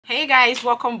Hey guys,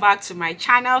 welcome back to my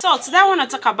channel. So today I want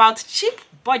to talk about cheap,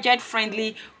 budget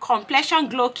friendly complexion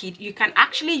glow kit you can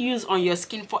actually use on your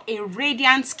skin for a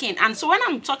radiant skin. And so when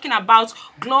I'm talking about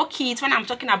glow kit, when I'm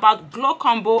talking about glow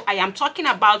combo, I am talking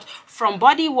about from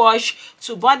body wash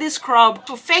to body scrub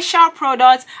to facial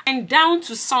products and down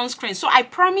to sunscreen. So I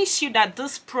promise you that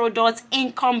this product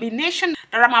in combination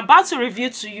that I'm about to review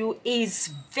to you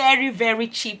is very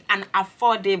cheap and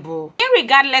affordable.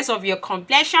 Regardless of your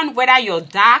complexion, whether you're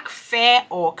dark, fair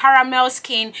or caramel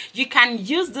skin, you can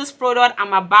use this product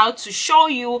I'm about to show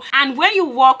you. And when you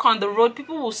walk on the road,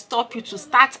 people will stop you to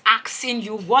start asking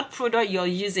you what product you're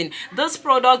using. This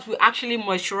product will actually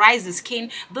moisturize the skin.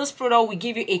 This product will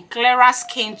give you a clearer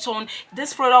skin tone.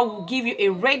 This product will give you a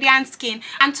radiant skin.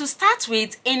 And to start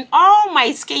with, in all my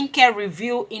skincare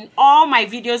review, in all my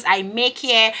videos I make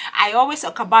here, I always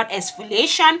talk about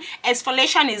exfoliation.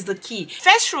 Exfoliation is the key.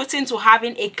 First routine to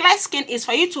having a clear skin is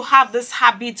for you to have this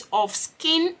habit of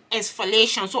skin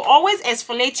exfoliation. So always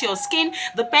exfoliate your skin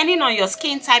depending on your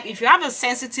skin type. If you have a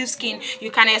sensitive skin,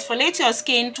 you can exfoliate your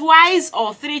skin twice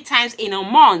or 3 times in a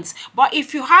month. But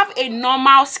if you have a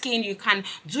normal skin, you can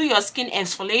do your skin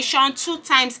exfoliation 2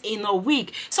 times in a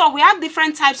week. So we have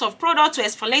different types of products to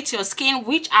exfoliate your skin,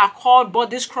 which are called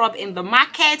body scrub in the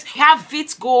market. We have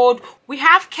Vit Gold, we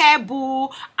have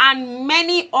Careboo, and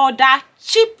many other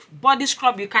cheap body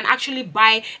scrub you can actually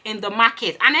buy in the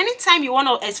market. And anytime you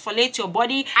want to exfoliate your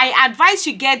body, I advise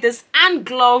you get this hand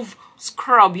glove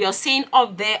scrub you're seeing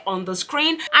up there on the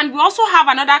screen. And we also have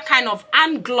another kind of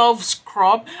hand glove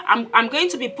scrub. I'm going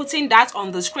to be putting that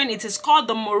on the screen. It is called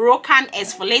the Moroccan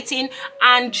exfoliating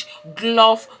hand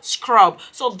glove scrub.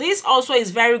 So this also is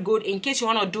very good in case you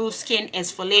want to do skin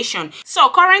exfoliation. So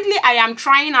currently I am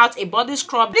trying out a body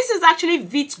scrub. This is actually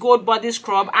Vit Gold body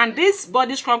scrub, and this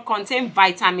body scrub contains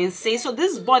vitamin C. So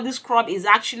this body scrub is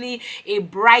actually a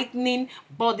brightening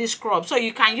body scrub. So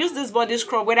you can use this body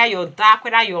scrub whether you're dark,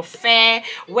 whether you're fair,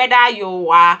 whether you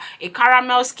are a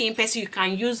caramel skin person, you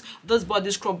can use this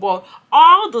body scrub. But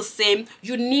all the same,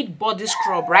 you need body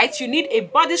scrub, right? You need a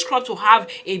body scrub to have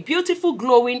a beautiful,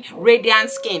 glowing, radiant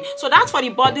skin. So that's for the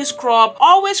body scrub.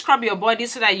 Always scrub your body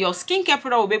so that your skincare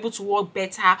product will be able to work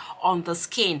better on the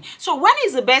skin. So when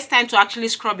is the best time to actually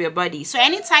scrub your body? So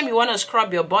anytime you want to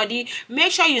scrub your body,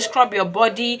 make sure you scrub your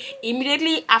body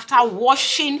immediately after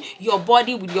washing your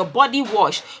body with your body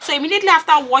wash. So immediately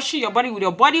after washing your body with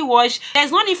your body wash,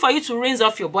 there's no need for you to rinse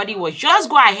off your body wash. Just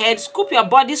go ahead, scoop your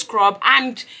body scrub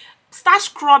and start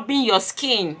scrubbing your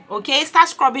skin. Okay, start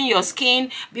scrubbing your skin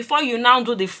before you now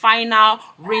do the final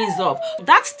rinse off.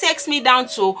 That takes me down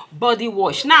to body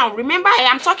wash. Now remember, I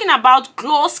am talking about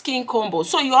glow skin combo,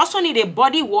 so you also need a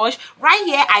body wash. Right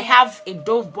here I have a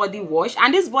Dove body wash,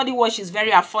 and this body wash is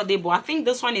very affordable. I think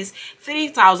this one is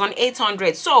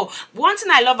 3,800. So one thing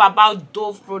I love about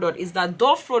Dove product is that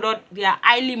Dove product, they are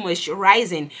highly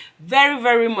moisturizing,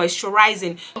 very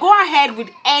moisturizing. Go ahead with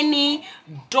any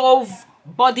Dove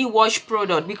body wash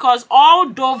product, because all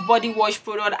Dove body wash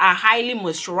products are highly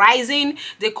moisturizing.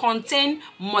 They contain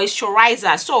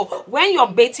moisturizer. So when you're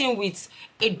bathing with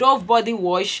a Dove body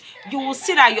wash, you will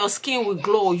see that your skin will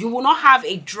glow. You will not have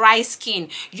a dry skin.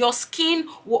 Your skin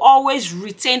will always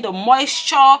retain the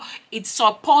moisture it's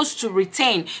supposed to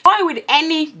retain. Going with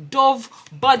any Dove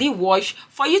body wash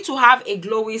for you to have a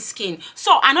glowy skin.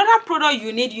 So another product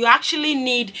you actually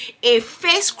need a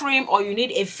face cream, or you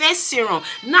need a face serum.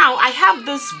 Now I have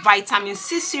this vitamin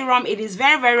C serum. It is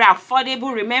very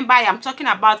affordable. Remember, I am talking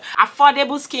about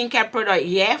affordable skincare product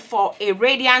here for a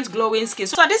radiant, glowing skin.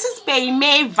 So this is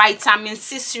Bayme vitamin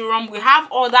C serum. We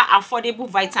have other affordable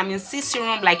vitamin C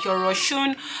serum like your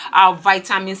Roshun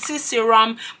vitamin C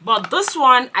serum, but this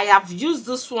one, I have used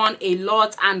this one a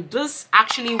lot, and this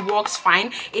actually works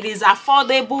fine. It is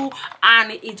affordable,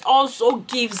 and it also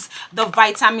gives the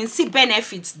vitamin C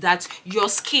benefits that your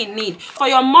skin needs. For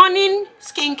your morning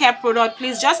skincare product,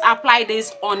 please just apply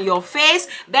this on your face.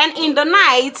 Then in the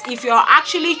night, if you're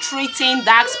actually treating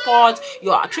dark spots,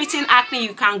 you're treating acne,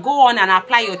 you can go on and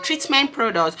apply your treatment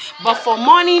product. But for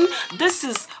morning, this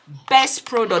is best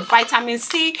product. Vitamin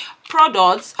C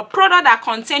products, a product that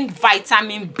contain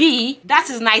vitamin B, that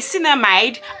is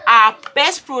niacinamide, are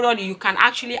best product you can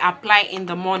actually apply in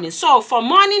the morning. So for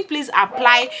morning, please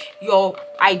apply your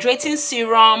hydrating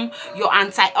serum, your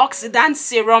antioxidant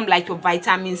serum like your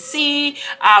vitamin C,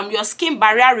 your skin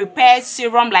barrier repair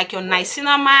serum like your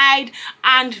niacinamide,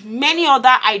 and many other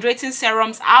hydrating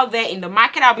serums out there in the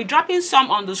market. I'll be dropping some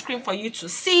on the screen for you to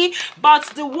see, but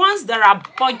the ones that are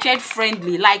budget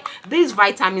friendly, like this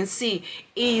vitamin C,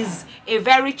 is a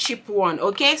very cheap one.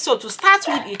 Okay, so to start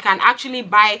with, you can actually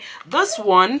buy this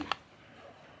one.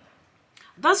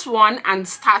 this one and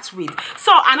start with.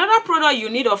 So another product you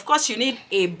need, of course, you need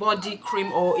a body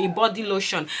cream or a body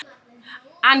lotion.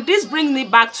 And this brings me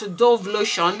back to Dove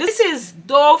lotion. This is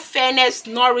Dove Fairness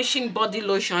Nourishing Body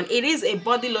Lotion. It is a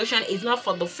body lotion. It's not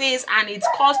for the face, and it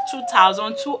costs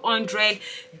 2,200.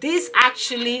 This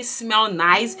actually smells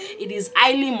nice. It is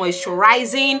highly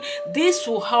moisturizing. This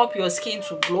will help your skin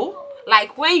to glow.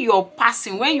 Like when you're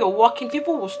passing, when you're walking,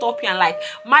 people will stop you and like,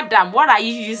 madam, what are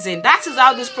you using? That is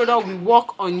how this product will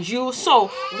work on you.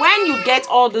 So when you get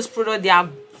all this product, they are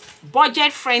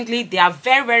budget friendly, they are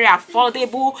very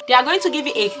affordable. They are going to give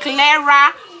you a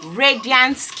clearer,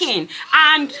 radiant skin.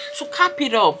 And to cap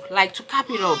it up,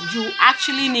 you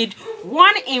actually need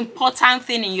one important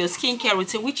thing in your skincare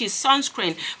routine, which is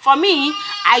sunscreen. For me,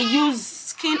 I use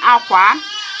Skin Aqua.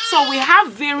 So we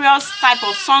have various type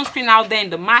of sunscreen out there in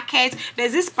the market.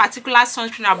 There's this particular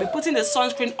sunscreen. I'll be putting the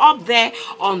sunscreen up there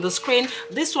on the screen.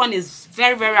 This one is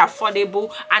very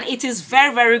affordable, and it is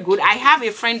very good. I have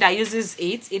a friend that uses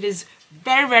it. It is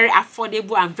very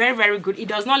affordable and very good. It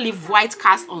does not leave white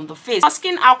cast on the face.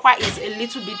 Skin Aqua is a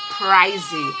little bit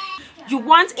pricey. You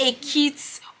want a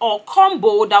kit or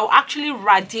combo that will actually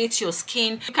radiate your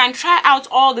skin. You can try out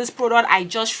all this product I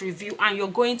just reviewed, and you're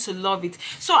going to love it.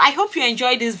 So I hope you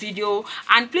enjoyed this video,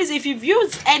 and please, if you've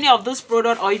used any of this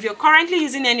product or if you're currently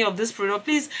using any of this product,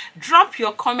 please drop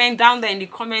your comment down there in the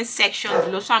comment section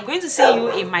below. So I'm going to see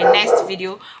you in my next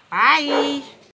video. Bye.